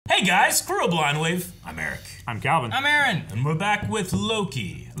Hey guys, Squirrel Blindwave. I'm Eric. I'm Calvin. I'm Aaron. And we're back with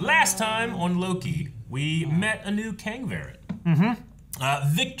Loki. Last time on Loki, we met a new Kang variant.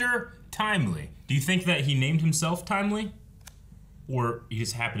 Victor Timely. Do you think that he named himself Timely? Or he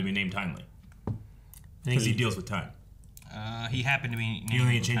just happened to be named Timely? Because he deals with time. He happened to be named. You don't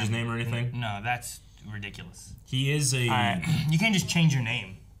need to change his name or anything? No, that's ridiculous. He is a... You can't just change your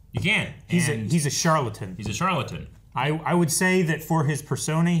name. You can. He's a charlatan. He's a charlatan. I would say that for his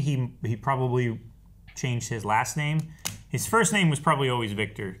persona, he probably changed his last name. His first name was probably always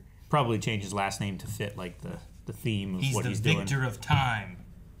Victor. Probably changed his last name to fit like the theme of what he's doing. He's the Victor of time.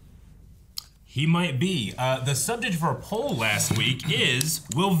 He might be. The subject for a poll last week is,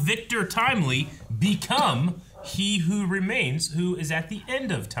 will Victor Timely become he who remains, who is at the end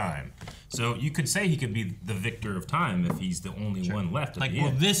of time? So you could say he could be the victor of time if he's the only one left at the end.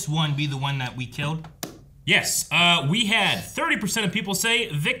 Will this one be the one that we killed? Yes. We had 30% of people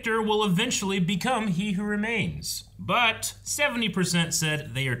say Victor will eventually become he who remains. But 70%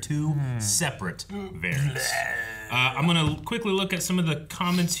 said they are two separate variants. I'm going to quickly look at some of the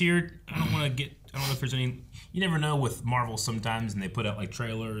comments here. I don't know if there's any... You never know with Marvel sometimes, and they put out like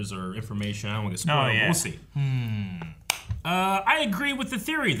trailers or information. I don't want to get spoiled. Oh, yeah. We'll see. I agree with the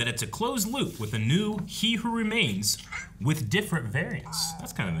theory that it's a closed loop with a new He Who Remains with different variants.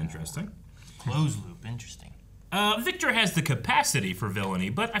 That's kind of interesting. Closed loop, interesting. Victor has the capacity for villainy,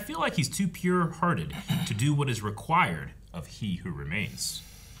 but I feel like he's too pure-hearted to do what is required of He Who Remains.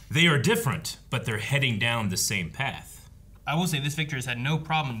 They are different, but they're heading down the same path. I will say this Victor has had no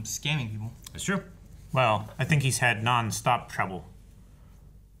problem scamming people. That's true. Well, I think he's had non-stop trouble,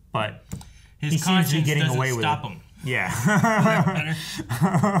 but His he seems to conscience be getting doesn't away with stop it. him. Yeah. Better?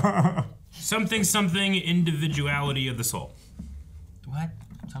 Something individuality of the soul. What?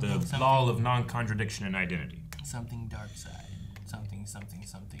 The law of non-contradiction in identity. Something dark side. Something.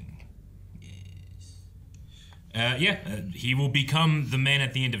 Yes. He will become the man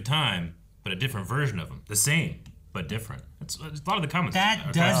at the end of time, but a different version of him. The same, but different. It's a lot of the comments.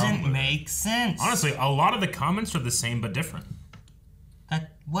 That doesn't make sense. Honestly, a lot of the comments are the same, but different.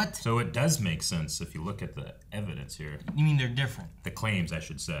 What? So it does make sense if you look at the evidence here. You mean they're different? The claims, I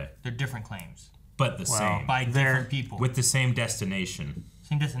should say. They're different claims. But the same. By different people. With the same destination.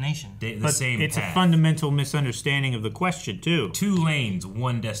 Same destination. The same it's path. a fundamental misunderstanding of the question, too. 2 lanes,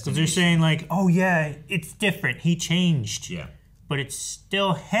 1 destination. Because they're saying like, oh yeah, it's different. He changed. Yeah. But it's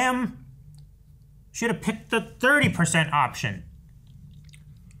still him. Should have picked the 30% option.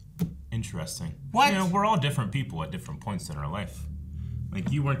 Interesting. What? You know, we're all different people at different points in our life. Like,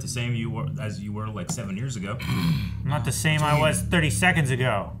 you weren't the same as you were like 7 years ago. I'm not the same I was 30 seconds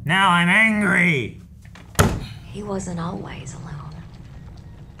ago. Now I'm angry. He wasn't always alone.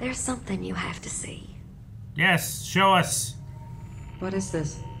 There's something you have to see. Yes, show us. What is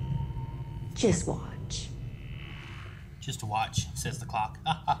this? Just watch. Just to watch, says the clock.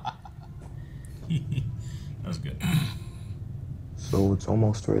 That was good. So it's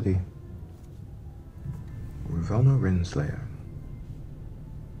almost ready. Ravonna Renslayer.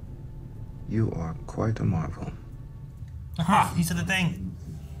 You are quite a marvel. Aha, he said the thing.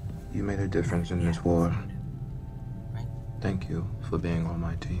 You made a difference in this war. Right. Thank you for being on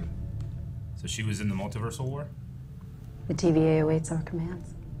my team. So she was in the multiversal war? The TVA awaits our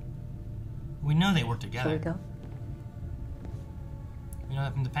commands. We know they work Shall together. we go? We know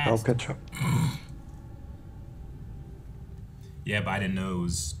that from the I'll past. catch up. Yeah, but I didn't know it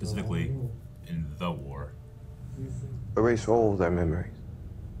was specifically in the war. Erase all their memories.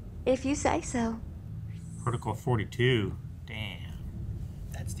 If you say so. Protocol 42. Damn.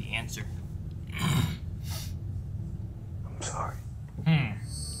 That's the answer. I'm sorry.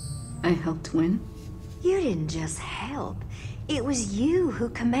 I helped win. You didn't just help. It was you who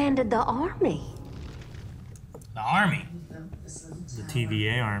commanded the army. The army. The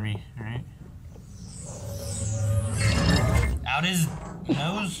TVA army, right? Out his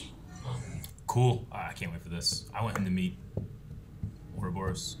nose. Cool. I can't wait for this. I want him to meet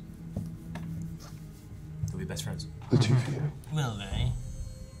Ouroboros. They'll be best friends. The TVA. Will they?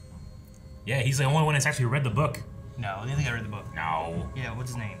 Yeah, he's the only one that's actually read the book. No, they think I read the book. No. Yeah,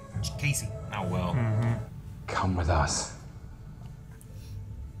 what's his name? Casey. Not well. Come with us,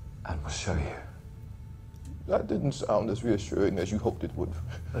 and we'll show you. That didn't sound as reassuring as you hoped it would.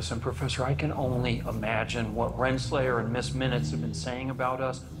 Listen, Professor, I can only imagine what Renslayer and Miss Minutes have been saying about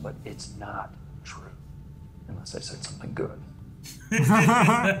us, but it's not true. Unless I said something good.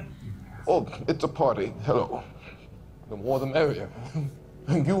 Oh, it's a party. Hello. The more the merrier.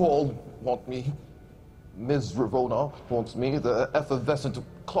 You all want me. Ms. Ravonna wants me. The effervescent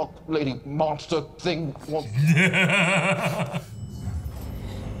clock lady monster thing wants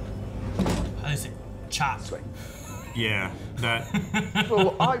Is it chopped? Yeah, that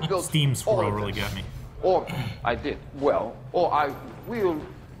So I built steam all swirl of really this. got me. Or, I did. Well, or I will.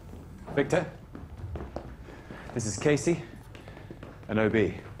 Victor, this is Casey and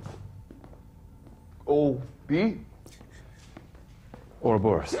OB. O.B.?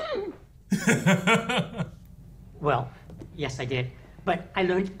 Ouroboros. Well, yes, I did. But I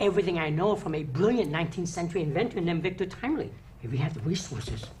learned everything I know from a brilliant 19th century inventor named Victor Timely. If we had the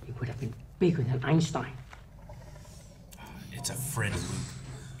resources, he would have been bigger than Einstein. It's a friend loop.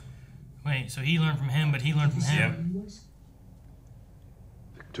 Wait, so he learned from him, but he learned from him.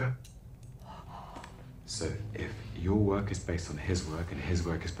 Victor? So if your work is based on his work and his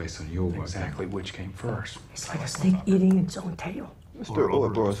work is based on your work, exactly which came first? It's like a snake eating its own tail. Mr.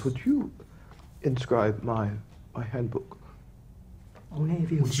 Ouroboros, would you inscribe my handbook? Only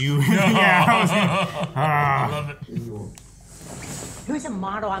if you... You, yeah, I was gonna, I love it. Here's a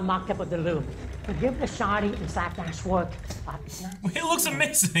motto I mocked up of the loom. Forgive the shoddy and slapdash work. It looks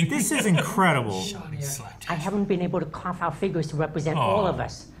amazing. this is incredible. I haven't been able to carve out figures to represent all of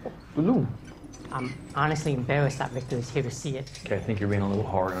us. The loom. I'm honestly embarrassed that Victor is here to see it. Okay, I think you're being a little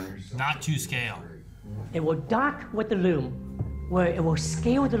hard on yourself. Not to scale. It will dock with the loom, where it will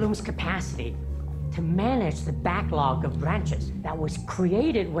scale the loom's capacity to manage the backlog of branches that was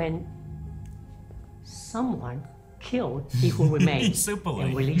created when someone killed He Who Remains So polite.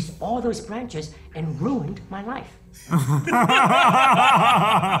 and released all those branches and ruined my life.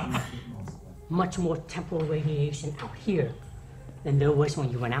 Much more temporal radiation out here than there was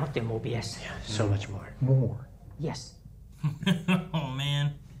when you went out there, Mobius. Yeah, So much more. More. yes. Oh,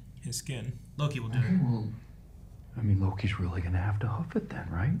 man. His skin. Loki will do it. I mean, Loki's really gonna have to hoof it then,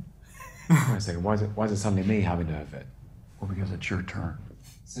 right? Wait a second, why is it suddenly me having to have it? Well, because it's your turn.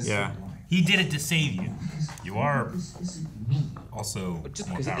 Yeah. He did it to save you. You are also Just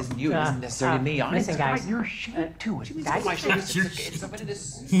more because it powerful. isn't you, it isn't necessarily me. Listen, guys. Your shape to it.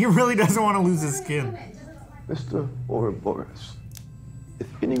 Guys, He really doesn't want to lose his skin. Mr. Ouroboros, if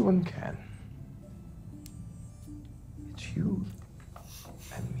anyone can, it's you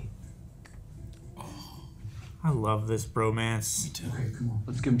and me. I love this bromance.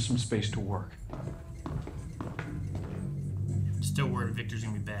 Let's give him some space to work. Still worried Victor's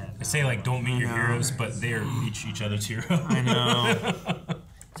gonna be bad. I say like don't meet your heroes, but they're each other's heroes. I know.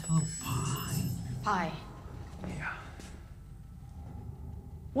 Pie. Yeah.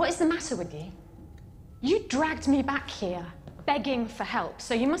 What is the matter with you? You dragged me back here, begging for help,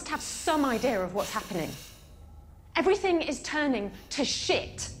 so you must have some idea of what's happening. Everything is turning to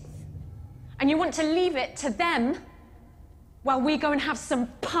shit. And you want to leave it to them while we go and have some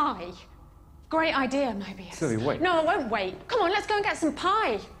pie. Great idea, Mobius. Sylvie, wait. No, I won't wait. Come on, let's go and get some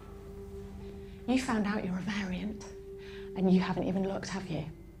pie. You found out you're a variant, and you haven't even looked, have you?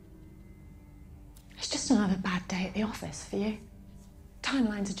 It's just another bad day at the office for you.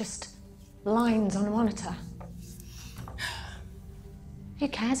 Timelines are just lines on a monitor. Who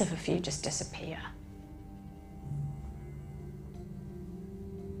cares if a few just disappear?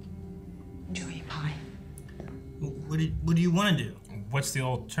 Enjoy your pie. What do you want to do? What's the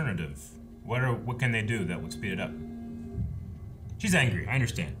alternative? What can they do that would speed it up? She's angry. I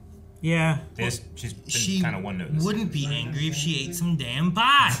understand. Yeah. She's She been kind of one notice. wouldn't be angry if she ate some damn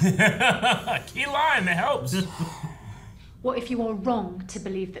pie. Key line that helps. What if you are wrong to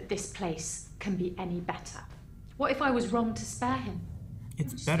believe that this place can be any better? What if I was wrong to spare him?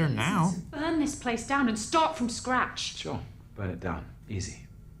 It's better now. Burn this place down and start from scratch. Sure, burn it down. Easy.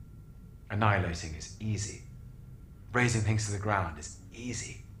 Annihilating is easy. Raising things to the ground is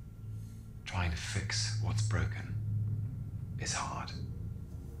easy. Trying to fix what's broken is hard.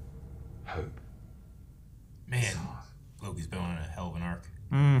 Hope. Man, Loki's been on a hell of an arc.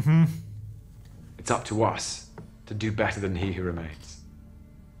 Mm-hmm. It's up to us to do better than He Who Remains.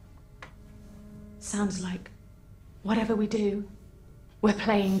 Sounds like whatever we do, we're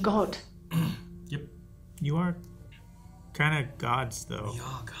playing God. Yep. You are kind of gods, though. We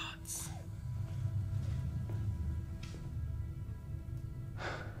are gods.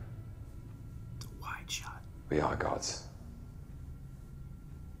 It's a wide shot. We are gods.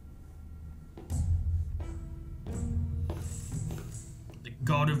 The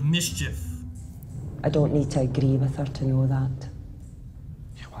god of mischief. I don't need to agree with her to know that.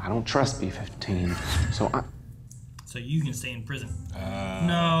 Well, I don't trust B-15, so I... So you can stay in prison.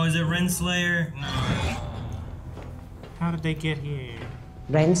 No, is it Renslayer? No. How did they get here?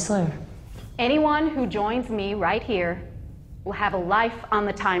 Renslayer. Anyone who joins me right here will have a life on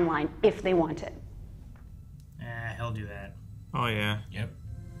the timeline if they want it. He'll do that. Oh, yeah. Yep.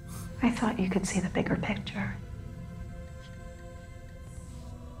 I thought you could see the bigger picture.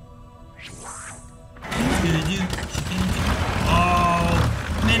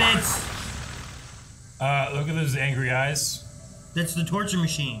 Oh, minutes. Look at those angry eyes. That's the torture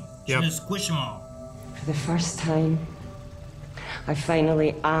machine. She's Yep. gonna squish them all. For the first time, I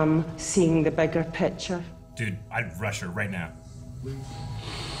finally am seeing the bigger picture. Dude, I'd rush her right now.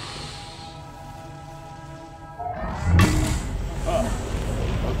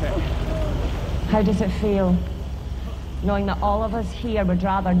 How does it feel? Knowing that all of us here would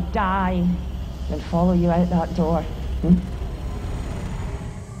rather die than follow you out that door.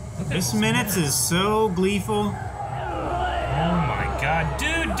 This Minutes is so gleeful. Oh my god.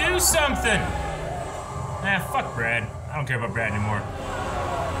 Dude, do something! Ah, fuck Brad. I don't care about Brad anymore.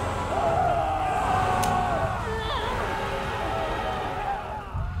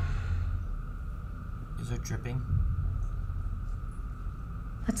 Is it dripping?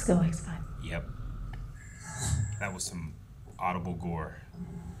 Let's go, X5. Yep. That was some audible gore.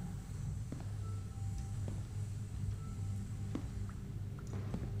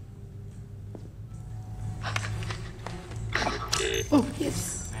 Oh,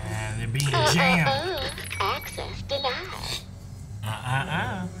 yes. And they're being jammed. Access denied.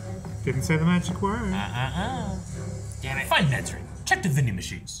 Didn't say the magic word. Damn it. Find meds ring. Check the vending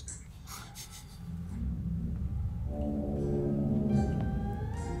machines.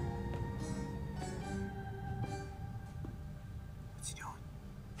 What's he doing?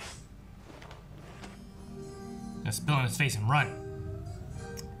 Now spill on his face and run.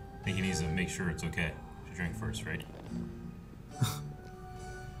 I think he needs to make sure it's okay to drink first, right?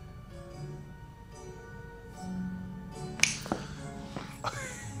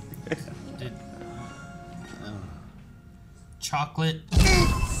 Chocolate. I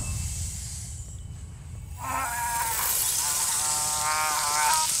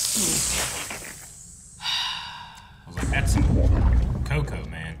was like, that's some cocoa,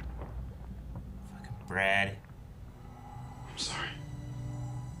 man. Fucking Brad. I'm sorry.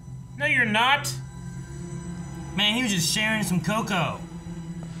 No, you're not. Man, he was just sharing some cocoa.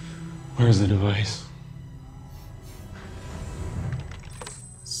 Where's the device?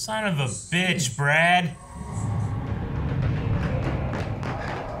 Son of a bitch, Brad.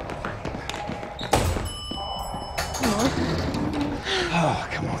 Oh,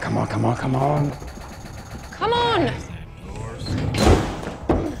 come on, come on, come on, come on. Come on!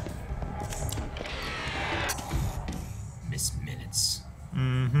 Miss Minutes.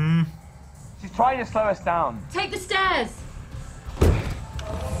 Mm-hmm. She's trying to slow us down. Take the stairs!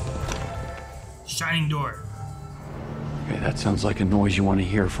 Shining door. Okay, that sounds like a noise you want to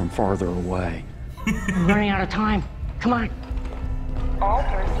hear from farther away. We're running out of time. Come on. All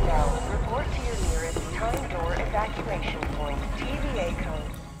personnel, report to your nearest time door evacuation point. TVA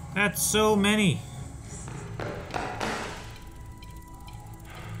code. That's so many.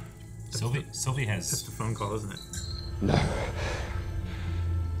 Sylvie has... That's the phone call, isn't it? No.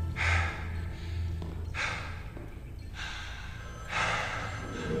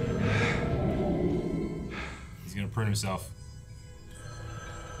 He's gonna prune himself.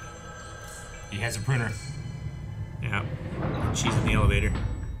 He has a pruner. Yeah. She's in the elevator.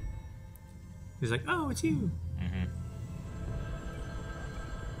 He's like, oh, it's you. Mm-hmm.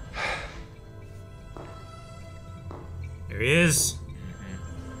 There he is.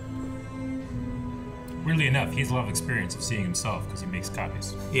 Weirdly enough, he has a lot of experience of seeing himself because he makes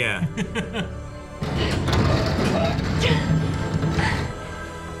copies. Yeah.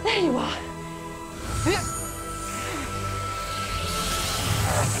 There you are.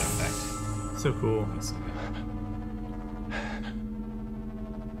 So cool.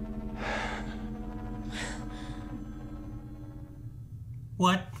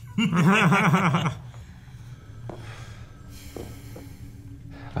 What?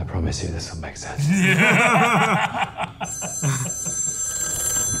 I promise you this will make sense.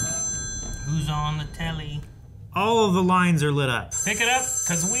 Who's on the telly? All of the lines are lit up. Pick it up,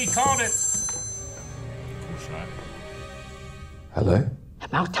 because we called it. Cool shot. Hello?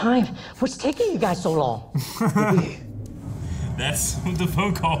 About time. What's taking you guys so long? That's what the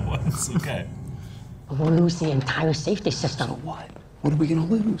phone call was. Okay. We'll lose the entire safety system. What? What are we gonna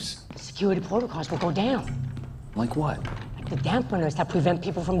lose? Security protocols will go down. Like what? Like the dampeners that prevent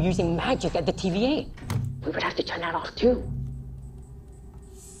people from using magic at the TVA. We would have to turn that off too.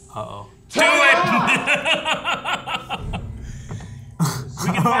 Uh-oh. Do it! We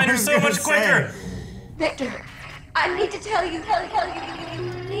can find her so much quicker. Victor, I need to tell you.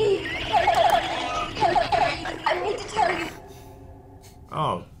 I need to tell you.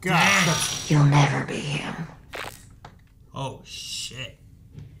 Oh, God. You'll never be him. Oh, shit.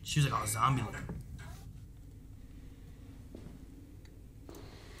 She was like all zombie looking.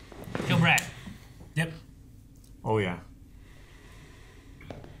 Kill Brad. Yep. Oh, yeah.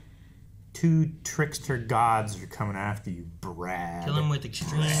 2 trickster gods are coming after you, Brad. Kill him with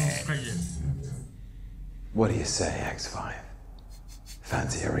extreme prejudice. What do you say, X5?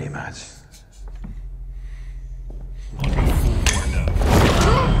 Fancy a rematch?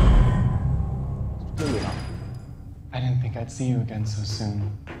 I didn't think I'd see you again so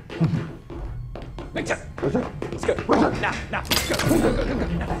soon. Victor! Let's go! Now! Let's go!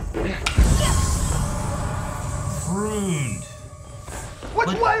 Pruned. Which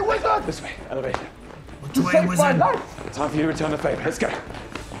way was that? This way, elevator. Which way was it? Time for you to return the favor. Let's go.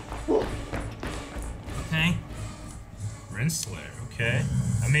 Okay. Renslayer, okay.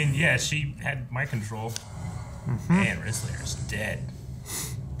 I mean, yeah, she had my control. Man, Renslayer's dead.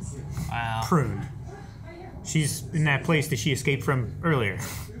 Wow. Pruned. She's in that place that she escaped from earlier.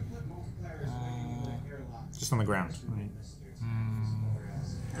 Just on the ground. Right.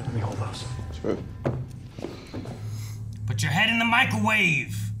 Let me hold those. Sure. Put your head in the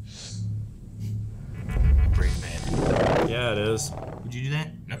microwave. Brave man. Yeah, it is. Would you do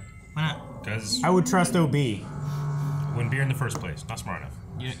that? Nope. Why not? Because I would trust OB. wouldn't be here in the first place. Not smart enough.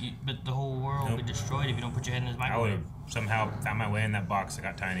 But the whole world will be destroyed if you don't put your head in his I would microwave. have somehow found my way in that box that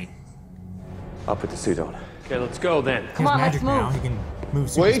got tiny. I'll put the suit on. Okay, let's go then. He has magic now. He can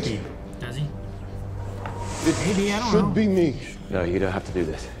move super Wait. speed. Does he? Maybe, I don't Should know. be me. No, you don't have to do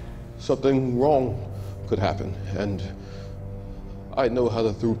this. Something wrong could happen, and I know how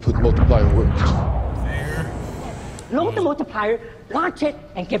the throughput multiplier works. Fair. Load the multiplier, launch it,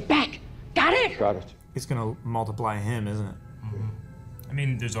 and get back. Got it? Got it. It's gonna multiply him, isn't it? I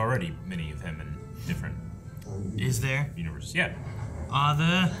mean, there's already many of him in different Is there? universes. Yeah.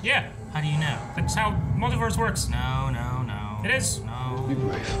 Yeah. How do you know? That's how multiverse works. No. It is. No. Be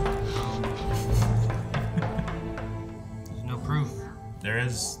brave. There's no proof.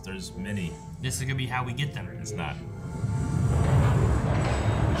 There's many. This is gonna be how we get them. It's not.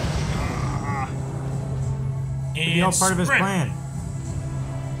 It'd be all part of his plan.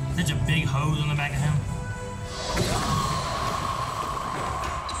 Such a big hose on the back of him.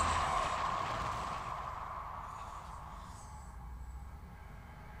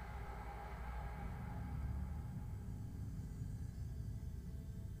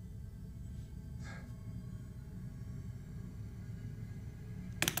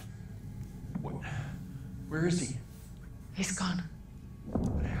 Where is he? He's gone.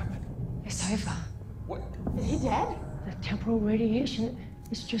 What happened? It's over. What? Is he dead? The temporal radiation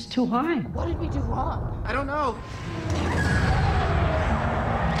is just too high. What did we do wrong? I don't know.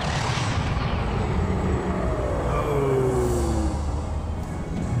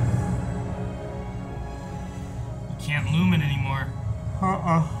 You can't lumen anymore.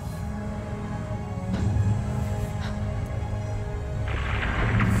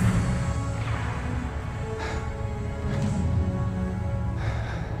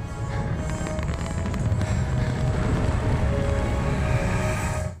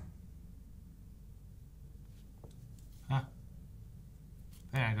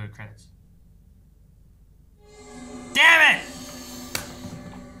 I gotta go to credits. Damn it!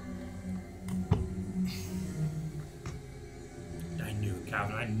 I knew it,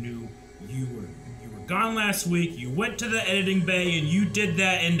 Calvin. I knew you were gone last week. You went to the editing bay and you did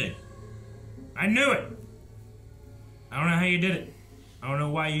that ending. I knew it. I don't know how you did it. I don't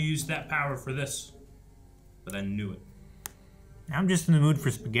know why you used that power for this, but I knew it. I'm just in the mood for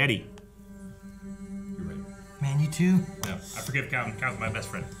spaghetti. You're right. Man, you too? No, I forgive Calvin. Calvin's my best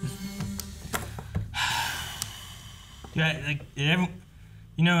friend. Yeah, like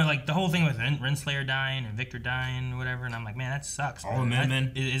you know, like the whole thing with Renslayer dying and Victor dying, or whatever, and I'm like, man, that sucks. All the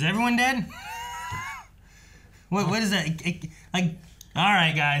men. Is everyone dead? What is that? Like, all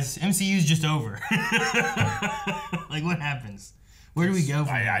right, guys, MCU's just over. Like, what happens? Where do we go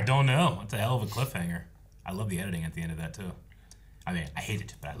from here? I don't know. It's a hell of a cliffhanger. I love the editing at the end of that too. I mean, I hate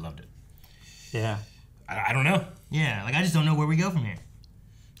it, but I loved it. Yeah. I don't know. Yeah, like I just don't know where we go from here.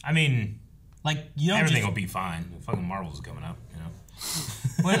 I mean, like you don't everything just... will be fine. Fucking Marvel's coming up, you know.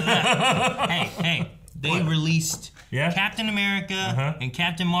 Hey, they released Captain America and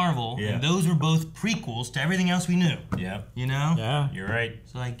Captain Marvel, and those were both prequels to everything else we knew. Yeah. You know? Yeah. You're right.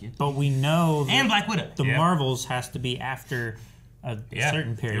 So like, but we know and Black Widow. The Marvels has to be after a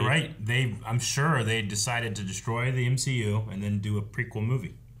certain period. You're right. I'm sure they decided to destroy the MCU and then do a prequel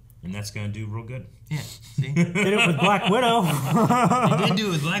movie. And that's going to do real good. Yeah, see? Did it with Black Widow. They did do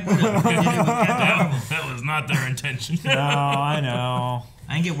it with Black Widow. They did it with Captain Marvel. That was not their intention. No, I know.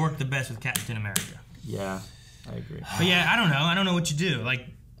 I think it worked the best with Captain America. Yeah, I agree. But yeah, I don't know. I don't know what you do. Like,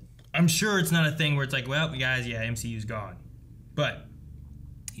 I'm sure it's not a thing where it's like, well, guys, yeah, MCU's gone. But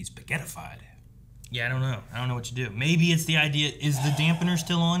he's spaghettified. Yeah, I don't know. I don't know what to do. Maybe it's the idea, is the dampener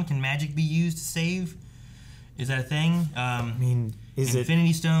still on? Can magic be used to save? Is that a thing? I mean, is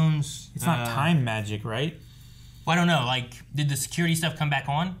Infinity Stones? It's not time magic, right? Well, I don't know. Like, did the security stuff come back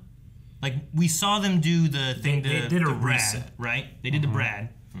on? Like, we saw them do the thing They did a Brad, reset. right? They did the Brad.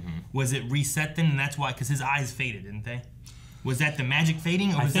 Was it reset then? And that's why, because his eyes faded, didn't they? Was that the magic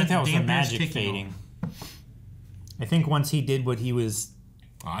fading? Or I was think that was the the dampeners magic kicking fading. on? I think once he did what he was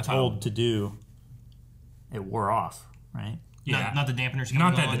Oh, told to do, it wore off, right? Yeah. Not the dampeners.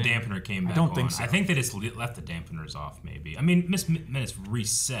 Not that coming the on dampener came back I don't on. think so. I think they just left the dampeners off, maybe. I mean, Miss Minutes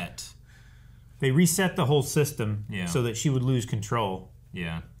reset. They reset the whole system Yeah. so that she would lose control.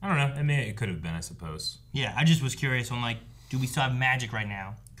 Yeah. I don't know. I mean, it could have been, I suppose. Yeah, I just was curious on, like, do we still have magic right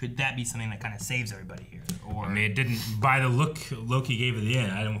now? Could that be something that kind of saves everybody here? Or I mean, it didn't, by the look Loki gave at the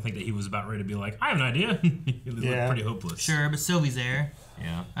end, I don't think that he was about ready to be like, I have an idea. He looked pretty hopeless. Sure, but Sylvie's there.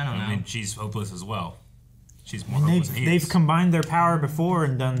 Yeah. I don't know. I mean, she's hopeless as well. She's more And hopeless than he they've is. combined their power before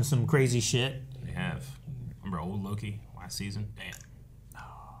and done some crazy shit. They have. Remember old Loki last season? Damn.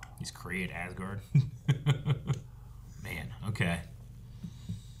 He's created Asgard. Man, okay.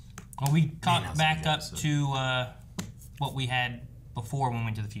 Well, we caught that was back a good up episode. to what we had before when we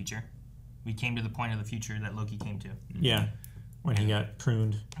went to the future. We came to the point of the future that Loki came to. Yeah, when he got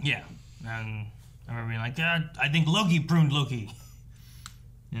pruned. Yeah, and I remember being like, God, I think Loki pruned Loki.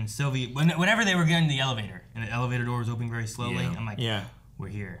 And Sylvie, whenever they were getting the elevator, and the elevator door was opening very slowly, Yeah. I'm like, Yeah. we're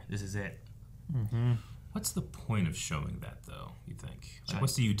here. This is it. Mm-hmm. What's the point of showing that, though, you think? Like, Right.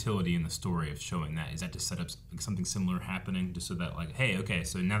 what's the utility in the story of showing that? Is that to set up something similar happening, just so that, like, hey, okay,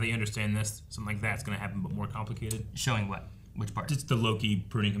 so now that you understand this, something like that's going to happen, but more complicated? Showing what? Which part? Just the Loki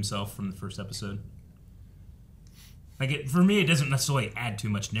pruning himself from the first episode. Like, for me, it doesn't necessarily add too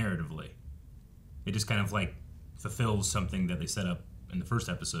much narratively. It just kind of, like, fulfills something that they set up in the first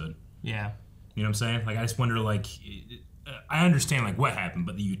episode. Yeah. You know what I'm saying? Like, I just wonder, like, I understand, like, what happened,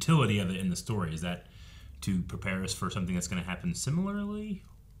 but the utility of it in the story, is that to prepare us for something that's going to happen similarly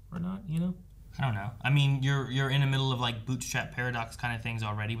or not, you know? I don't know. I mean, you're in the middle of, like, bootstrap paradox kind of things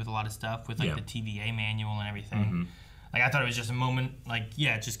already with a lot of stuff, with, like, Yeah. the TVA manual and everything. Mhm. Like, I thought it was just a moment, like,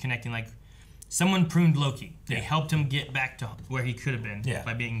 yeah, just connecting, like, someone pruned Loki. They helped him get back to where he could have been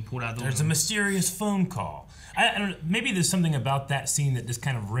by being pulled out of the There's a womb. mysterious phone call. I don't know, maybe there's something about that scene that just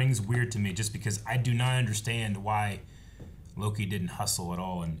kind of rings weird to me, just because I do not understand why Loki didn't hustle at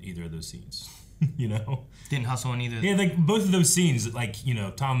all in either of those scenes. You know? Didn't hustle in either. Yeah, like, both of those scenes, like, you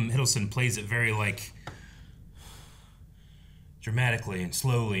know, Tom Hiddleston plays it very, like, dramatically and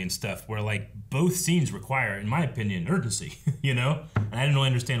slowly and stuff, where, like, both scenes require, in my opinion, urgency, you know? And I didn't really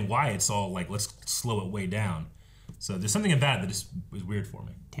understand why it's all, like, let's slow it way down. So there's something about it that just was weird for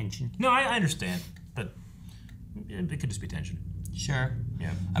me. Tension. No, I understand, but it could just be tension. Sure.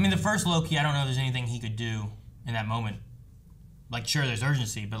 Yeah. I mean, the first Loki, I don't know if there's anything he could do in that moment. Like, sure, there's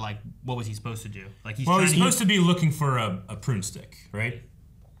urgency, but, like, what was he supposed to do? Like, he's supposed to be looking for a prune stick, right?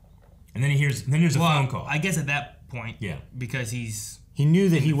 And then there's a phone call. I guess at that point, Yeah. because He knew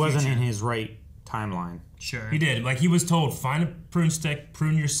that he wasn't in his right timeline. Sure. He did. Like, he was told, find a prune stick,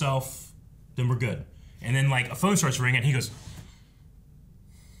 prune yourself, then we're good. And then, like, a phone starts ringing, and he goes,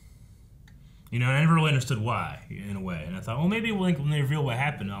 you know, and I never really understood why, in a way. And I thought, well, maybe when they reveal what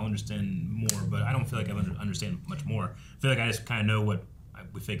happened, I'll understand more. But I don't feel like I understand much more. I feel like I just kind of know what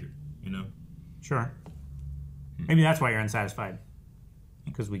we figured, you know? Sure. Maybe that's why you're unsatisfied.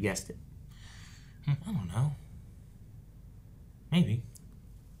 Because we guessed it. I don't know. Maybe.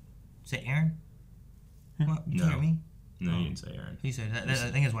 Is it Aaron? What, you No. hear me? No, you didn't say Aaron. He said that.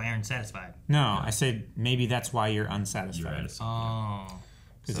 I think that's why Aaron's satisfied. No, I said maybe that's why you're unsatisfied. Oh.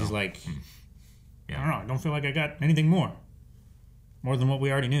 Because he's like, Yeah. I don't know, I don't feel like I got anything more. More than what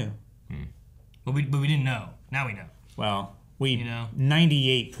we already knew. But we didn't know. Now we know. Well, we You know?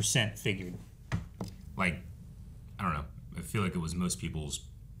 98% figured. Like, I don't know. I feel like it was most people's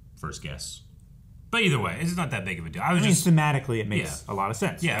first guess. But either way, it's not that big of a deal. I I was mean, just thematically, it makes a lot of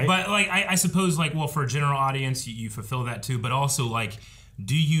sense. Yeah, right? but like I suppose, like, well, for a general audience, you fulfill that too. But also, like,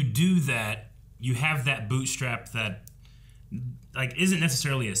 do you do that? You have that bootstrap that, like, isn't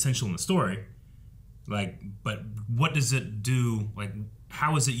necessarily essential in the story. Like, but what does it do? Like,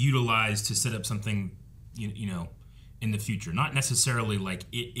 how is it utilized to set up something, you know, in the future? Not necessarily like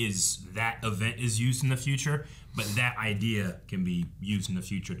it is that event is used in the future, but that idea can be used in the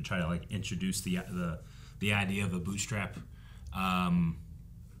future to try to, like, introduce the idea of a bootstrap. I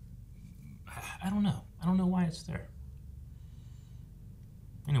don't know. I don't know why it's there.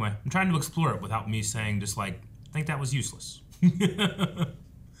 Anyway, I'm trying to explore it without me saying just like, I think that was useless.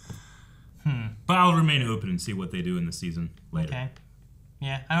 But I'll remain open and see what they do in the season later. Okay.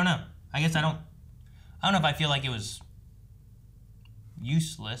 Yeah, I don't know. I guess I don't I don't know if I feel like it was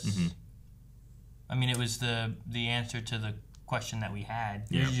useless. I mean, it was the answer to the question that we had.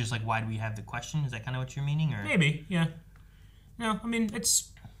 Yeah. It's just like, why do we have the question? Is that kind of what you're meaning, or maybe? Yeah. No, I mean it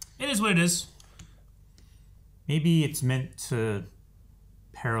is what it is. Maybe it's meant to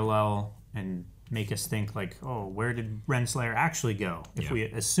parallel and make us think like, oh, where did Renslayer actually go? If we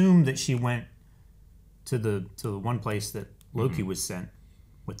assume that she went to the one place that Loki was sent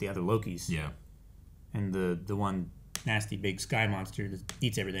with the other Lokis. Yeah. And the one nasty big sky monster that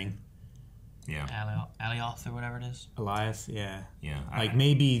eats everything. Yeah. Alioth or whatever it is. Elias, yeah. Yeah. Like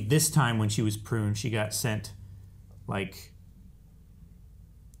maybe this time when she was pruned, she got sent like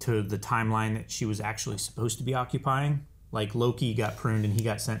to the timeline that she was actually supposed to be occupying. Like Loki got pruned and he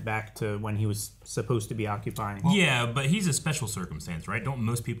got sent back to when he was supposed to be occupying. Yeah, but he's a special circumstance, right? Don't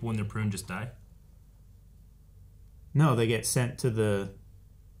most people when they're pruned just die? No, they get sent to the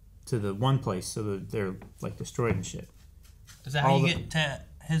one place so that they're like destroyed and shit. Is that how you get to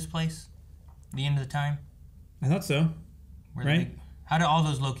his place? The end of the time? I thought so. Right? How did all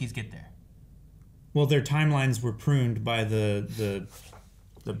those Lokis get there? Well, their timelines were pruned by the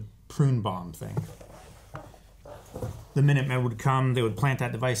prune bomb thing. The Minutemen would come, they would plant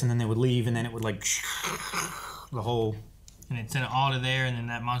that device, and then they would leave, and then it would like the whole. And it sent it all to there, and then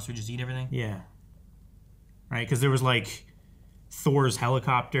that monster would just eat everything. Yeah. Right, because there was like Thor's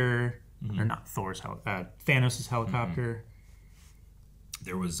helicopter, or not Thor's Thanos' helicopter.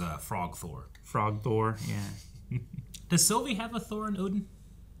 There was Frog Thor. Frog Thor, yeah. Does Sylvie have a Thor and Odin?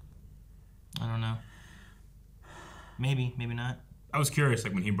 I don't know. Maybe, maybe not. I was curious,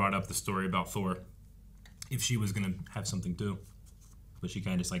 like when he brought up the story about Thor, if she was gonna have something too, but she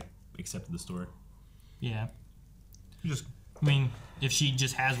kind of just like accepted the story. Yeah. I mean, if she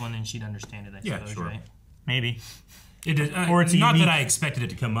just has one, then she'd understand it. I suppose, sure. Right? Maybe. It is, or it's not that I expected it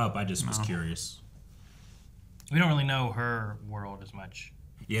to come up. I just was curious. We don't really know her world as much.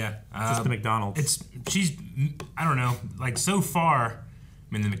 Yeah, just the McDonald's. She's I don't know. Like so far,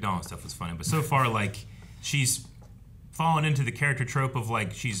 I mean the McDonald's stuff was funny, but so far like she's fallen into the character trope of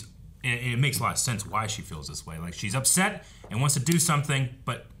like she's. And it makes a lot of sense why she feels this way. Like she's upset and wants to do something,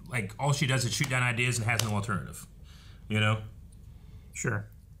 but like all she does is shoot down ideas and has no alternative. You know? Sure.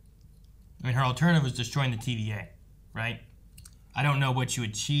 I mean, her alternative was destroying the TVA, right? I don't know what you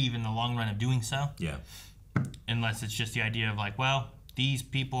achieve in the long run of doing so. Yeah. Unless it's just the idea of like, well, these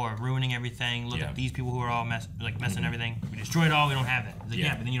people are ruining everything. Look at these people who are all messing everything. We destroy it all. We don't have that. It's like,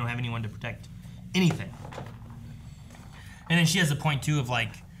 yeah, but then you don't have anyone to protect anything. And then she has the point too of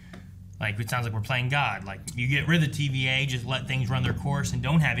like it sounds like we're playing God. Like you get rid of the TVA, just let things run their course, and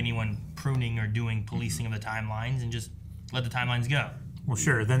don't have anyone pruning or doing policing of the timelines, and just let the timelines go. Well,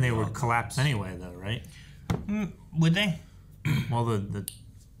 sure. Then they would collapse anyway, though, right? Would they? Well, the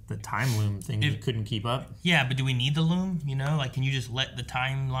time loom thing you couldn't keep up. Yeah, but do we need the loom? You know, like can you just let the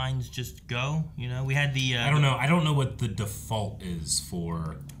timelines just go? You know, we had the. I don't know. I don't know what the default is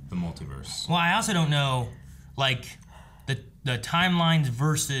for the multiverse. Well, I also don't know, like the timelines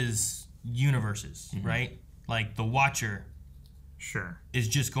versus universes, right? Like the Watcher, sure, is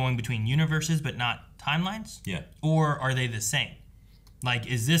just going between universes but not timelines. Yeah. Or are they the same? Like,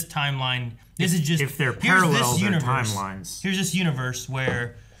 is this timeline? This is just if they're parallel, they're timelines. Here's this universe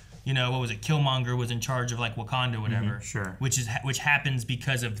where, you know, what was it? Killmonger was in charge of like Wakanda, or whatever. Sure. Which happens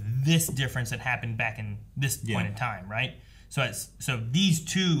because of this difference that happened back in this point in time, right? So these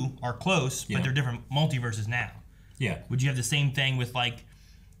two are close, but they're different multiverses now. Yeah. Would you have the same thing with like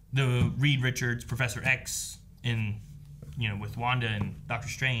the Reed Richards Professor X in, you know, with Wanda and Doctor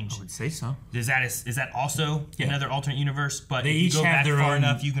Strange? I would say so. Is that also another alternate universe? But they if you each go have back their far own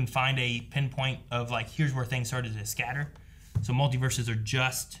enough, you can find a pinpoint of like here's where things started to scatter. So multiverses are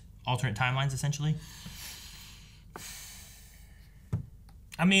just alternate timelines, essentially.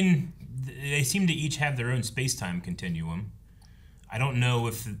 I mean, they seem to each have their own space-time continuum. I don't know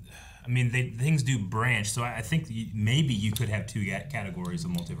if. I mean, things do branch, so I think maybe you could have two categories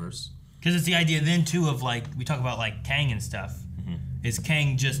of multiverse. Because it's the idea then, too, of like, we talk about like Kang and stuff. Is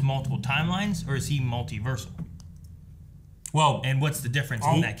Kang just multiple timelines, or is he multiversal? Well, and what's the difference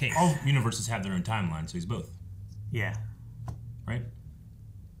in that case? All universes have their own timeline, so he's both. Yeah. Right?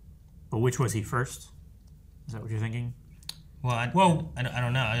 But which was he first? Is that what you're thinking? Well, I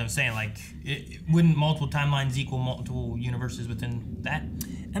don't know. I'm saying, like, wouldn't multiple timelines equal multiple universes within that?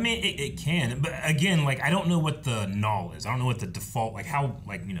 I mean, it can, but again, like, I don't know what the null is. I don't know what the default, like, how,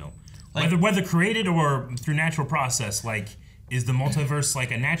 like, you know, like, whether created or through natural process, like, is the multiverse, like,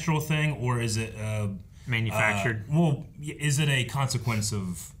 a natural thing, or is it manufactured? Well, is it a consequence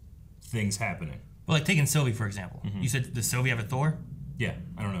of things happening? Well, like, taking Sylvie, for example. You said, does Sylvie have a Thor? Yeah,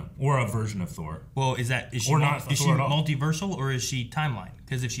 I don't know. Or a version of Thor. Well, is she multiversal or is she timeline?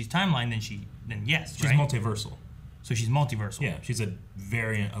 Because if she's timeline, then yes, she's right? multiversal. So she's multiversal. Yeah, she's a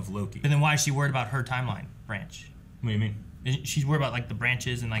variant of Loki. But then why is she worried about her timeline branch? What do you mean? She's worried about like the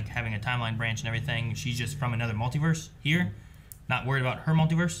branches and like having a timeline branch and everything. She's just from another multiverse here, not worried about her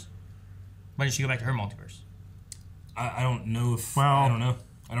multiverse. Why did she go back to her multiverse? I don't know if. Well, I don't know.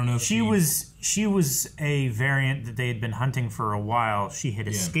 I don't know if she was a variant that they had been hunting for a while. She had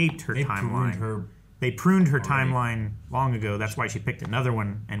escaped her timeline. They pruned her timeline long ago. That's why she picked another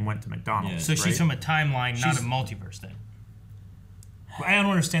one and went to McDonald's. Yeah. So she's from a timeline, not a multiverse then. I don't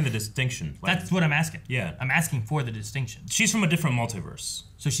understand the distinction. That's what I'm asking. Yeah. I'm asking for the distinction. She's from a different multiverse.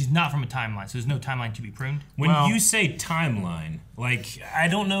 So she's not from a timeline, so there's no timeline to be pruned? When you say timeline, like, I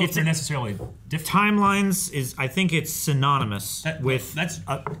don't know if they're necessarily different. Timelines is, I think it's synonymous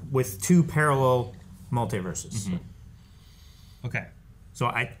with two parallel multiverses. Mm-hmm. Okay. So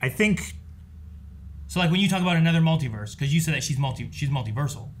I think... So like when you talk about another multiverse, because you said that she's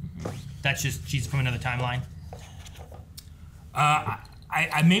multiversal, that's just, she's from another timeline?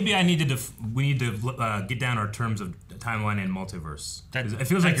 Maybe we need to get down our terms of timeline and multiverse. It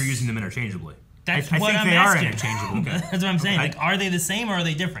feels like you're using them interchangeably. That's I what think I'm they asking. are interchangeable. Okay. That's what I'm saying. Like, are they the same or are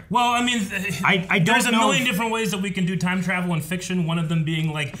they different? Well, I mean, there's a million different ways that we can do time travel in fiction. One of them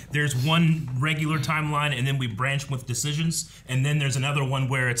being like there's one regular timeline and then we branch with decisions, and then there's another one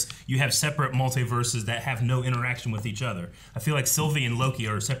where you have separate multiverses that have no interaction with each other. I feel like Sylvie and Loki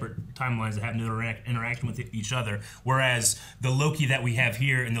are separate timelines that have no interaction with each other, whereas the Loki that we have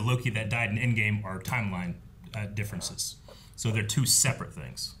here and the Loki that died in Endgame are timeline differences. So they're two separate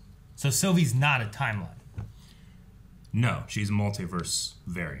things. So Sylvie's not a timeline? No, she's a multiverse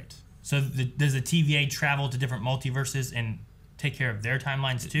variant. So does the TVA travel to different multiverses and take care of their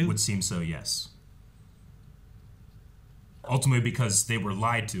timelines too? It would seem so, yes. Ultimately because they were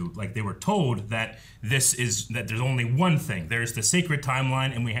lied to. Like, they were told that that there's only one thing. There's the sacred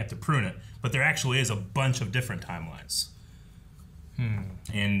timeline and we have to prune it. But there actually is a bunch of different timelines.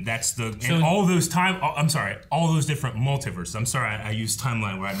 And that's all those different multiverses. I'm sorry, I used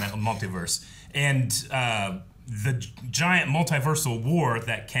timeline where I meant multiverse. And the giant multiversal war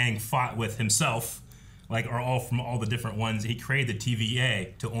that Kang fought with himself, like, are all from all the different ones. He created the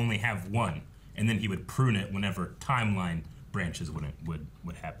TVA to only have one, and then he would prune it whenever timeline branches would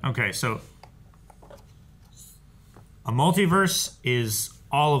happen. Okay, so a multiverse is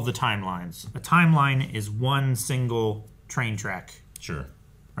all of the timelines. A timeline is one single train track. Sure.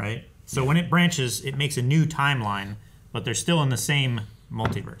 Right? So when it branches, it makes a new timeline, but they're still in the same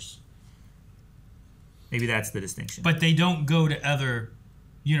multiverse. Maybe that's the distinction. But they don't go to other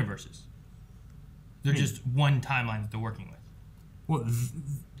universes. They're just one timeline that they're working with. Well,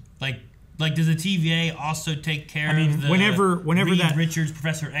 like does the TVA also take care of the whenever Reed that Richards,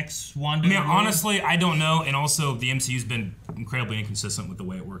 Professor X, Wanda? I mean, honestly, I don't know, and also the MCU's been incredibly inconsistent with the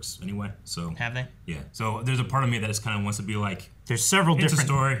way it works anyway. So have they? Yeah. So there's a part of me that just kind of wants to be like, there's several it's different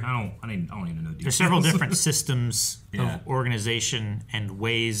a story. I don't even know details. There's several different systems of organization and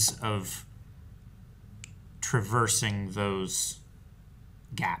ways of traversing those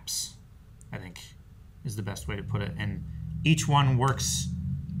gaps, I think is the best way to put it. And each one works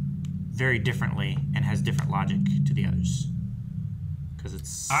very differently and has different logic to the others. Because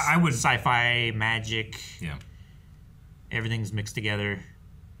it's sci-fi, magic. Yeah. Everything's mixed together.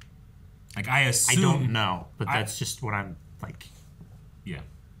 Like, I don't know, but that's just what I'm like. Yeah.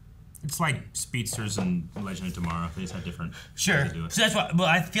 It's like Speedsters and Legend of Tomorrow. They just have different Sure. ways to do it. So that's why. Well,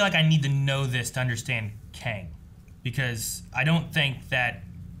 I feel like I need to know this to understand Kang, because I don't think that.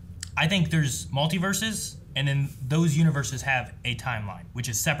 I think there's multiverses, and then those universes have a timeline, which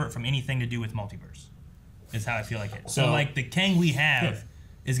is separate from anything to do with multiverse. Is how I feel like it. So like the Kang we have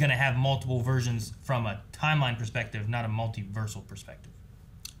is going to have multiple versions from a timeline perspective, not a multiversal perspective.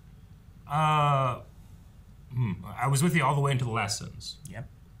 I was with you all the way into the last sentence. Yep.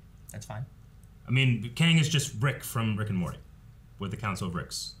 That's fine. I mean, Kang is just Rick from Rick and Morty, with the Council of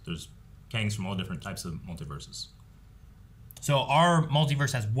Ricks. There's Kangs from all different types of multiverses. So our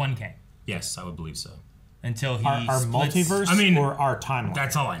multiverse has one Kang. Yes, I would believe so. Until he our splits. multiverse or our timeline?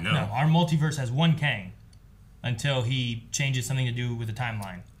 That's all I know. No, our multiverse has one Kang until he changes something to do with the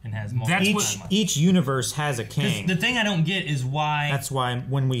timeline and has multiple timelines. Each universe has a Kang. The thing I don't get is why... That's why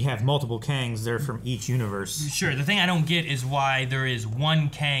when we have multiple Kangs, they're from each universe. Sure. The thing I don't get is why there is one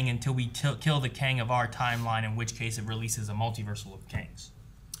Kang until we kill the Kang of our timeline, in which case it releases a multiversal of Kangs.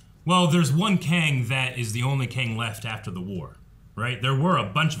 Well, there's one Kang that is the only Kang left after the war, right? There were a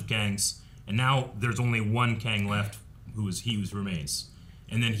bunch of Kangs, and now there's only one Kang left, who remains.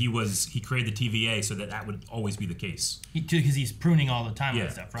 And then he created the TVA so that would always be the case. Because he's pruning all the timeline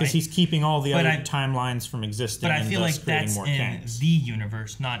stuff, right? Because he's keeping all the other timelines from existing. But I feel like that's more in the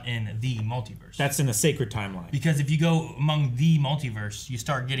universe, not in the multiverse. That's in the sacred timeline. Because if you go among the multiverse, you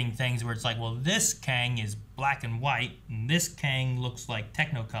start getting things where it's like, well, this Kang is black and white, and this Kang looks like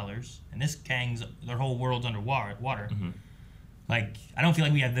technicolors, and this Kang's, their whole world's underwater. Mm-hmm. Like, I don't feel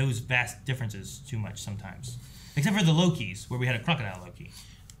like we have those vast differences too much sometimes. Except for the Lokis, where we had a crocodile Loki.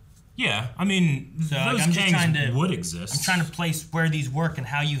 Yeah, I mean, so, those like, I'm just trying to would exist. I'm trying to place where these work and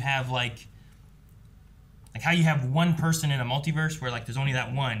how you have like how you have one person in a multiverse where like there's only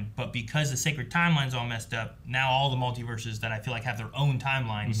that one, but because the sacred timeline's all messed up, now all the multiverses that I feel like have their own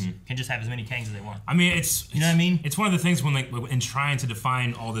timelines can just have as many Kangs as they want. I mean, it's you know what I mean? It's one of the things when like in trying to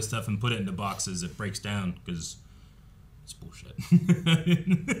define all this stuff and put it into boxes, it breaks down because it's bullshit.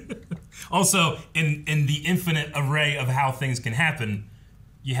 Also, in the infinite array of how things can happen,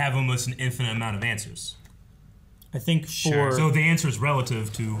 you have almost an infinite amount of answers. I think so the answer is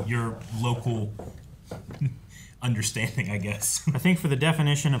relative to your local understanding, I guess. I think for the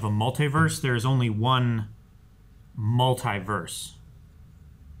definition of a multiverse, there is only one multiverse.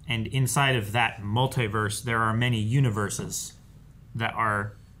 And inside of that multiverse, there are many universes that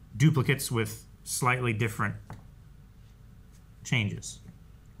are duplicates with slightly different changes,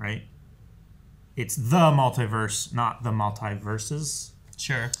 right? It's the multiverse, not the multiverses.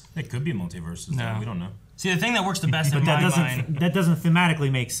 Sure. It could be multiverses. No. We don't know. See, the thing that works the best in But my mind... that doesn't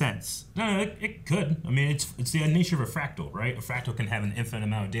thematically make sense. No, it could. I mean, it's the nature of a fractal, right? A fractal can have an infinite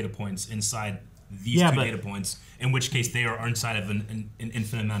amount of data points inside these two data points, in which case they are inside of an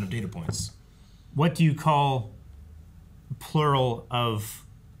infinite amount of data points. What do you call plural of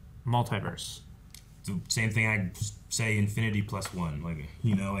multiverse? The same thing I say infinity plus one. Like,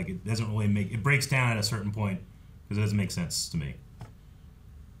 you know, like it doesn't really make... It breaks down at a certain point because it doesn't make sense to me.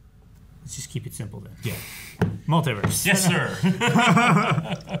 Let's just keep it simple then. Yeah. Multiverse. Yes, sir.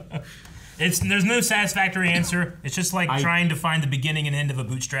 There's no satisfactory answer. It's just like trying to find the beginning and end of a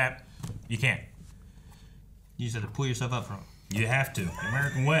bootstrap. You can't. You just have to pull yourself up from it. You have to. The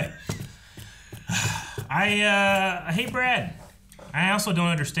American way. I hate Brad. I also don't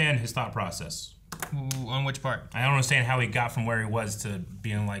understand his thought process. On which part? I don't understand how he got from where he was to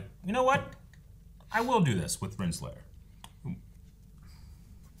being like, you know what? I will do this with Renslayer.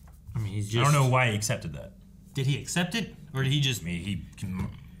 I mean, I don't know why he accepted that. Did he accept it, or did he just? He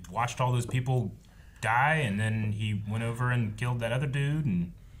watched all those people die, and then he went over and killed that other dude,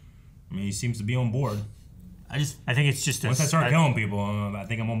 and I mean, he seems to be on board. I think it's just once I start killing people, I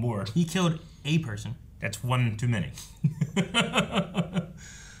think I'm on board. He killed a person. That's one too many.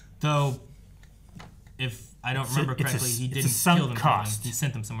 Though, if I don't remember correctly, he didn't kill them. He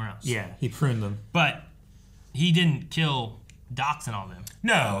sent them somewhere else. Yeah, he pruned them. But he didn't kill Docs and all them.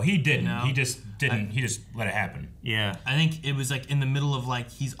 No, he didn't. No. He just didn't. He just let it happen. Yeah. I think it was like in the middle of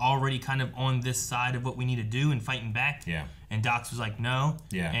like he's already kind of on this side of what we need to do and fighting back. Yeah. And Docs was like, no.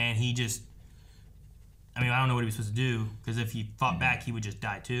 Yeah. And he just, I mean, I don't know what he was supposed to do because if he fought back, he would just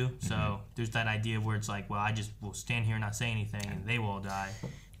die too. So there's that idea where it's like, well, I just will stand here and not say anything and they will all die.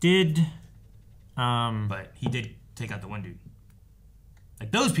 But he did take out the one dude.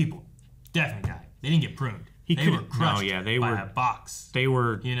 Like those people definitely died. They didn't get pruned. They were crushed by a box. They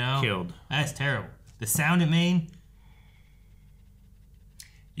were killed. That's terrible. The sound it made.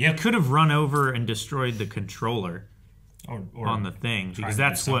 Yeah, could have run over and destroyed the controller on the thing because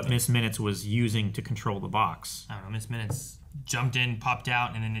that's what Miss Minutes was using to control the box. I don't know. Miss Minutes jumped in, popped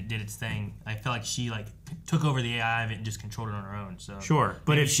out, and then it did its thing. I felt like she took over the AI of it and just controlled it on her own. So sure,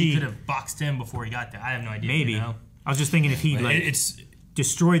 but if she could have boxed him before he got there, I have no idea. Maybe. You know? I was just thinking if he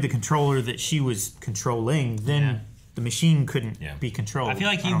destroyed the controller that she was controlling, then the machine couldn't be controlled. I feel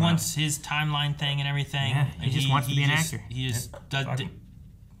like he wants his timeline thing and everything. Yeah, he just wants to be an actor. He just does.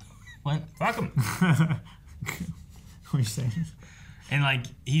 What? Fuck him. What are you saying? And like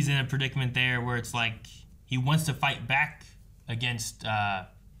he's in a predicament there where it's like he wants to fight back against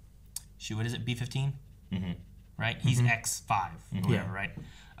what is it, B-15? Mm-hmm. Right? He's X5, whatever, right?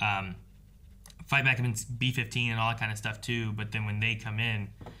 Fight back against B-15 and all that kind of stuff too, but then when they come in,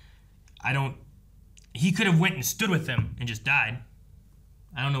 he could have went and stood with them and just died.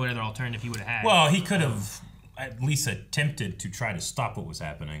 I don't know what other alternative he would have had. Well, he could have at least attempted to try to stop what was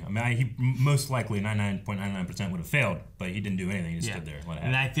happening. I mean, he most likely 99.99% would have failed, but he didn't do anything. He just stood there.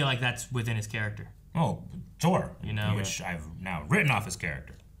 And I feel like that's within his character. Oh, sure. You know, which I've now written off his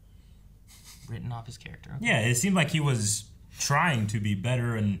character. Written off his character. Okay. Yeah, it seemed like he was trying to be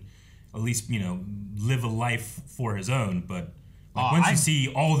better and at least live a life for his own. But Like once you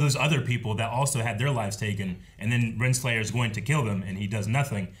see all those other people that also had their lives taken, and then Renslayer is going to kill them, and he does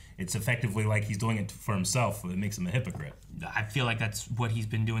nothing, it's effectively like he's doing it for himself. It makes him a hypocrite. I feel like that's what he's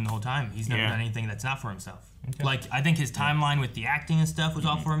been doing the whole time. He's never done anything that's not for himself. Okay. Like, I think his timeline with the acting and stuff was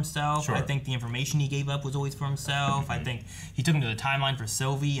all for himself. Sure. I think the information he gave up was always for himself. I think he took him to the timeline for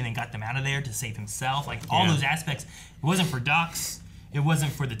Sylvie and then got them out of there to save himself. Like, all those aspects. It wasn't for Docs. It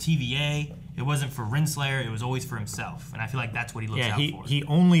wasn't for the TVA. It wasn't for Renslayer. It was always for himself. And I feel like that's what he looks out for. He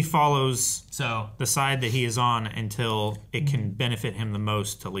only follows the side that he is on until it can benefit him the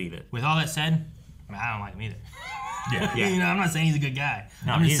most to leave it. With all that said, I mean, I don't like him either. Yeah. You know, I'm not saying he's a good guy.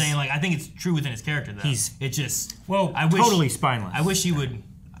 No, I'm just saying, like, I think it's true within his character, though. It's just... I wish, totally spineless. I wish he would...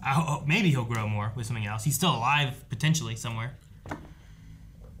 maybe he'll grow more with something else. He's still alive, potentially, somewhere.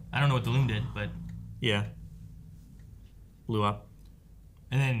 I don't know what the loom did, but... Yeah. Blew up.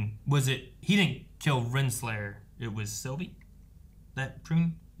 And then, was it... He didn't kill Renslayer. It was Sylvie? That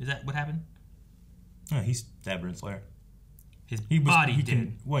prune? Is that what happened? No, he stabbed Renslayer. His body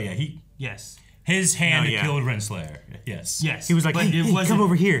did. Yes. His hand killed Renslayer. Yes. Yes. He was like, hey, come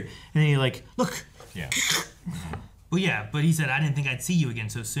over here. And then he like, look. Yeah. Well, yeah, but he said, I didn't think I'd see you again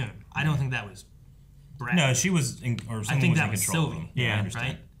so soon. I don't think that was Brad. No, she was in, or someone I think was that in was control of Sylvie. him. Yeah, I understand.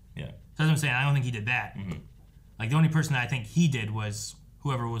 right? Yeah. So that's what I'm saying. I don't think he did that. Like, the only person that I think he did was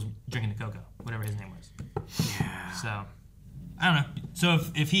whoever was drinking the cocoa, whatever his name was. Yeah. So, I don't know. So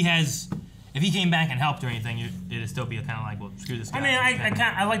if he came back and helped or anything, it'd still be kind of like, well, screw this guy. I mean,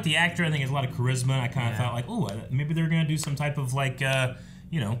 I like the actor. I think he has a lot of charisma. I kind of thought like, oh, maybe they're gonna do some type of like,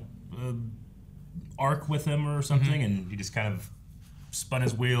 arc with him or something, and he just kind of spun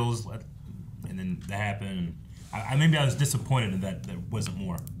his wheels, and then that happened. And maybe I was disappointed in that there wasn't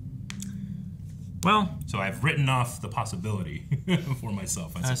more. Well, so I've written off the possibility for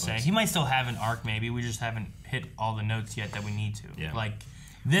myself. I suppose he might still have an arc. Maybe we just haven't hit all the notes yet that we need to. Yeah. Like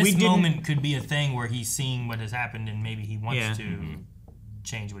this moment could be a thing where he's seeing what has happened and maybe he wants to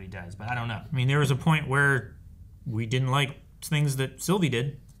change what he does. But I don't know. I mean, there was a point where we didn't like things that Sylvie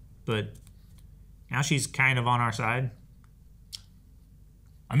did, but now she's kind of on our side.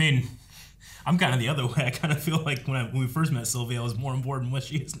 I mean, I'm kind of the other way. I kind of feel like when we first met Sylvie, I was more on board than what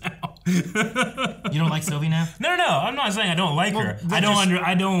she is now. You don't like Sylvie now? No. I'm not saying I don't like her.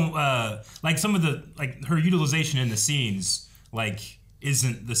 I don't like some of the her utilization in the scenes like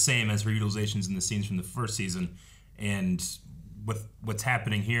isn't the same as her utilizations in the scenes from the first season, and with what's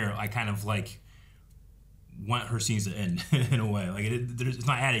happening here, I kind of like want her scenes to end in a way. Like it's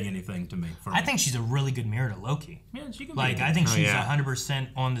not adding anything to me. I think she's a really good mirror to Loki. Yeah, she can. Like I think she's 100%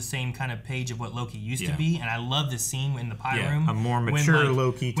 on the same kind of page of what Loki used to be, and I love the scene in the pie room. A more mature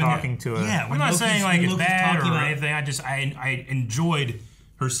Loki talking to a. Yeah, I'm not saying like it's bad or anything. I enjoyed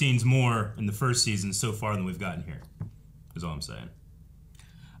her scenes more in the first season so far than we've gotten here. Is all I'm saying.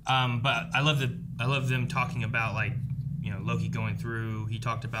 But I love them talking about like. You know, Loki going through, he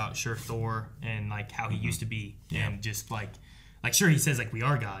talked about Thor and like how he used to be and just like sure he says like we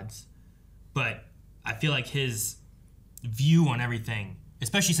are gods, but I feel like his view on everything,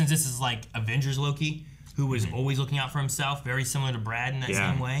 especially since this is like Avengers Loki, who was always looking out for himself, very similar to Brad in that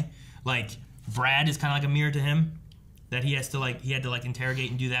same way. Like Brad is kind of like a mirror to him that he had to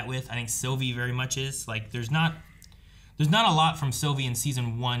interrogate and do that with. I think Sylvie very much is like there's not a lot from Sylvie in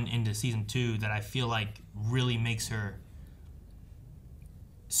season 1 into season 2 that I feel like really makes her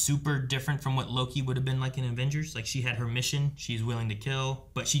super different from what Loki would have been like in Avengers. Like she had her mission, she's willing to kill,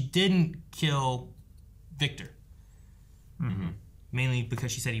 but she didn't kill Victor. Mainly because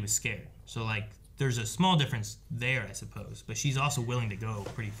she said he was scared. So like there's a small difference there, I suppose. But she's also willing to go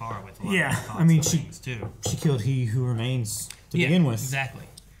pretty far with a lot of thoughts and things too. She killed He Who Remains to begin with. Exactly.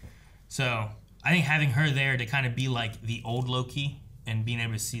 So I think having her there to kind of be like the old Loki and being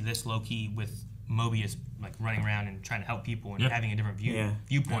able to see this Loki with Mobius like running around and trying to help people and having a different viewpoint.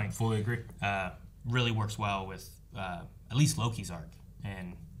 Yeah, fully agree. Really works well with at least Loki's arc.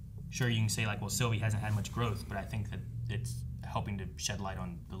 And sure, you can say like, well, Sylvie hasn't had much growth, but I think that it's helping to shed light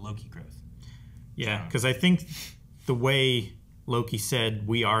on the Loki growth. Yeah, because I think the way Loki said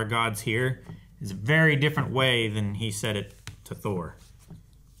 "we are gods" here is a very different way than he said it to Thor.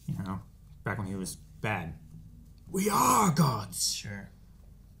 You know, back when he was bad. We are gods. Sure.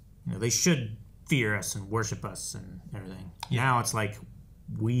 You know, they should fear us and worship us and everything. Now it's like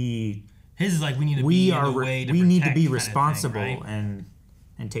his is like we need to be in a way to we need to protect be kind of responsible thing, right?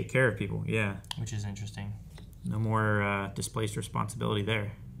 and take care of people. Yeah, which is interesting. No more displaced responsibility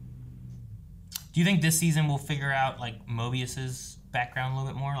there. Do you think this season we'll figure out like Mobius's background a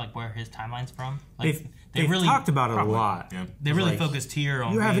little bit more, like where his timeline's from? Like, they've really talked about it a lot. Yeah. They really focused here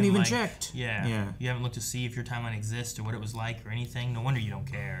on. You haven't being even like, checked. Yeah. You haven't looked to see if your timeline exists or what it was like or anything. No wonder you don't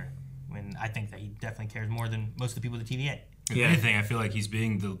care. When I think that he definitely cares more than most of the people at the TVA. If anything, I feel like he's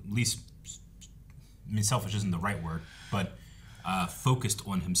being the least. I mean, selfish isn't the right word, but focused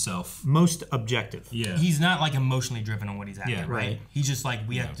on himself. Most objective. Yeah. He's not like emotionally driven on what he's after, Yeah, right? He's just like,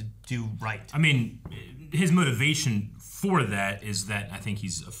 we have to do right. I mean, his motivation for that is that I think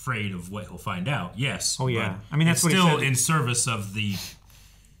he's afraid of what he'll find out. Yes. Oh yeah. But I mean, that's it's what still he said. in service of the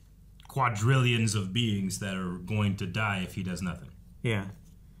quadrillions of beings that are going to die if he does nothing. Yeah.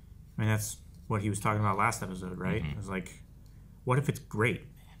 I mean, that's what he was talking about last episode, right? It was like, what if it's great?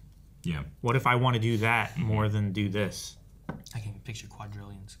 Yeah. What if I want to do that more than do this? I can picture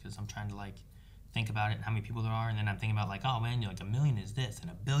quadrillions because I'm trying to like think about it and how many people there are, and then I'm thinking about like, oh man, like 1 million is this and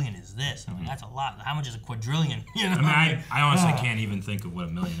 1 billion is this, and like, that's a lot. How much is a quadrillion? You know? I mean, I honestly can't even think of what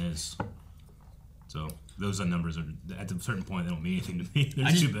 1 million is. So those numbers are at a certain point they don't mean anything to me.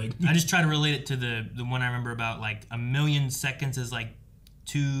 They're too big. I just try to relate it to the one I remember about like 1 million seconds is like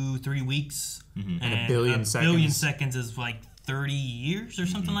 2-3 weeks, and 1 billion seconds. 1 billion seconds is like 30 years or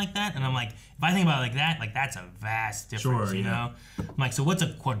something like that. And I'm like, if I think about it like that's a vast difference, you know? I'm like, so what's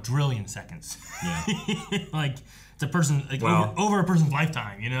a quadrillion seconds? Yeah. Like, it's a person, like over a person's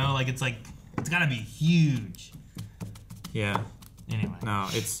lifetime, you know? Like, it's gotta be huge. Yeah. Anyway. No,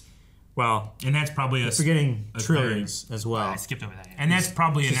 it's, well. And that's probably forgetting trillions as well. I skipped over that. Yeah. And that's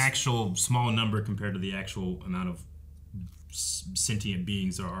probably an actual small number compared to the actual amount of sentient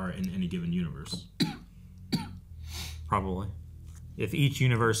beings there are in any given universe. Probably. If each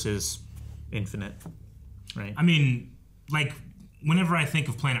universe is infinite, right? I mean, like, whenever I think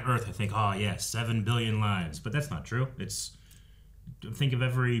of planet Earth, I think, oh, yeah, 7 billion lives. But that's not true. It's, think of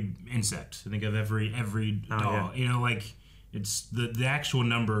every insect. Think of every dog. Yeah. You know, like, it's the actual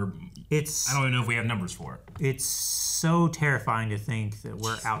number. It's, I don't even know if we have numbers for it. It's so terrifying to think that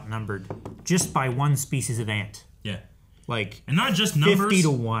we're outnumbered just by one species of ant. Yeah. Like, and not just numbers. 50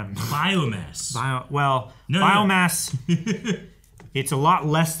 to 1. Biomass. Biomass, it's a lot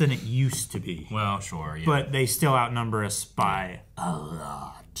less than it used to be. Well, sure, yeah. But they still outnumber us by a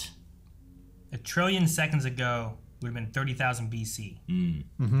lot. 1 trillion seconds ago would have been 30,000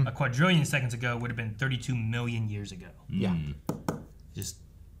 BC. A quadrillion seconds ago would have been 32 million years ago. Yeah. Just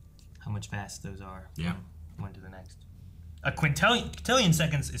how much fast those are. Yeah. One to the next. A quintillion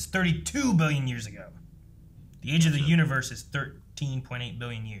seconds is 32 billion years ago. The age of the universe is 13.8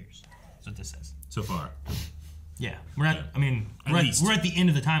 billion years. That's what this says. So far. Yeah. We're not, I mean, At least. we're at the end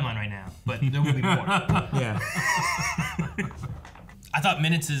of the timeline right now, but there will be more. Yeah. I thought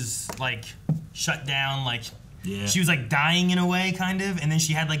Minutes is, like, shut down, like, yeah. She was, like, dying in a way, kind of, and then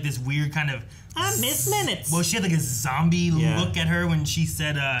she had, like, this weird kind of... I miss Minutes. Well, she had, like, a zombie look at her when she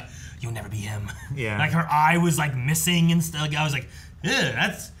said, you'll never be him. Yeah. Like, her eye was, like, missing and stuff. Like, I was like, ew,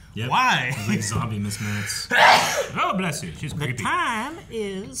 that's... Yep. Why? It's like zombie Miss Minutes. Oh, bless you. She's creepy. The time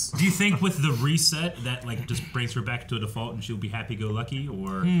is... Do you think with the reset that like just brings her back to a default and she'll be happy-go-lucky,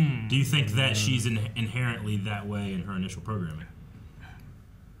 or do you think that she's inherently that way in her initial programming?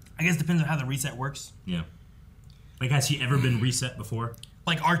 I guess it depends on how the reset works. Yeah. Like, has she ever been reset before?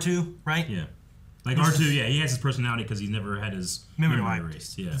 Like R2, right? Yeah. Like R2, yeah, he has his personality because he's never had his memory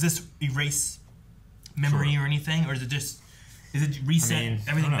erased. Yeah. Does this erase memory or anything, or is it just... Is it reset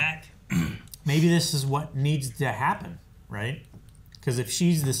everything back? Maybe this is what needs to happen, right? Because if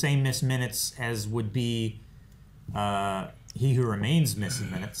she's the same Miss Minutes as would be He Who Remains Miss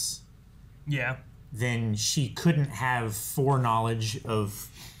Minutes, yeah, then she couldn't have foreknowledge of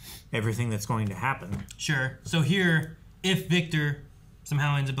everything that's going to happen. Sure. So here, if Victor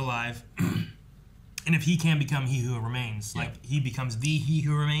somehow ends up alive, and if he can become He Who Remains, like he becomes the He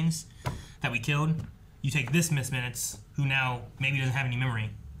Who Remains that we killed, you take this Miss Minutes, who now maybe doesn't have any memory,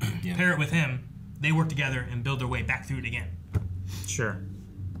 pair it with him, they work together and build their way back through it again. Sure.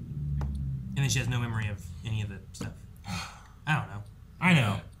 And then she has no memory of any of the stuff. I don't know. I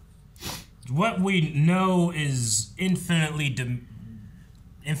know. What we know is infinitely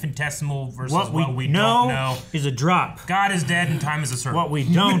infinitesimal versus what we don't know is a drop. God is dead and time is a circle. What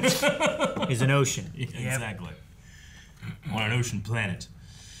we don't is an ocean. Yeah, exactly. On an ocean planet.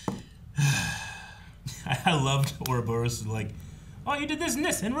 I loved Ouroboros. Like, oh, you did this and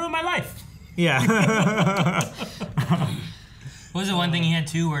this and ruined my life. Yeah. What was the one thing he had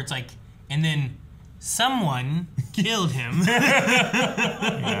too, where it's like, and then someone killed him.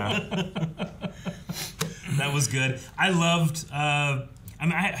 Yeah. That was good. I loved. I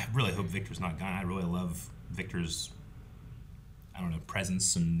mean, I really hope Victor's not gone. I really love Victor's, I don't know,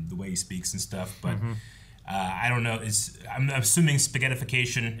 presence and the way he speaks and stuff. But I don't know. I'm assuming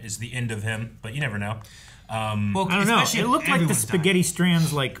spaghettification is the end of him, but you never know. Well, I don't know. It looked like the spaghetti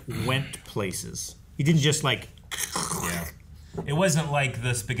strands went places. He didn't just Yeah. It wasn't like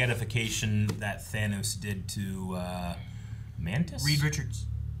the spaghettification that Thanos did to Mantis. Reed Richards.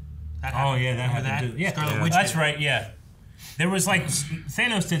 That happened. Yeah, Scarlet Witch. That's right. Yeah, there was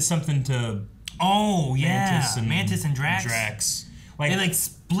Thanos did something to. Oh yeah, Mantis and Drax. They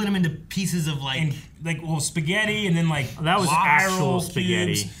split him into pieces of spaghetti, and then that was actual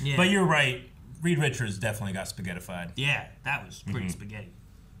spaghetti. Yeah. But you're right. Reed Richards definitely got spaghettified. Yeah, that was pretty spaghetti.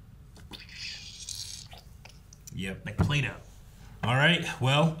 Yep. Like Play-Doh. All right.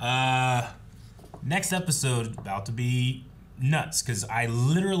 Well, next episode about to be nuts because I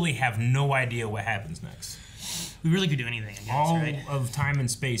literally have no idea what happens next. We really could do anything, I guess, All right? of time and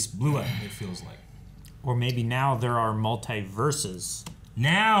space blew up, it feels like. Or maybe now there are multiverses.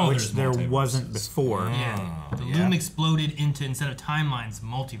 Now which there wasn't before. Yeah. The loom exploded into, instead of timelines,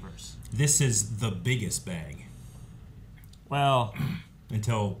 multiverse. This is the biggest bag. Well,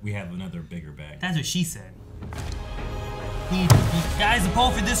 until we have another bigger bag. That's what she said. Guys, the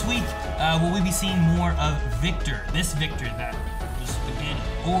poll for this week, will we be seeing more of Victor, this Victor that was spaghetti,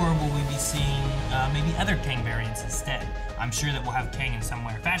 or will we be seeing maybe other Kang variants instead? I'm sure that we'll have Kang in some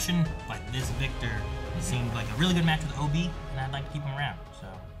way or fashion, but this Victor seemed like a really good match with OB, and I'd like to keep him around, so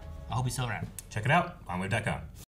I hope he's still around. Check it out, onwave.com.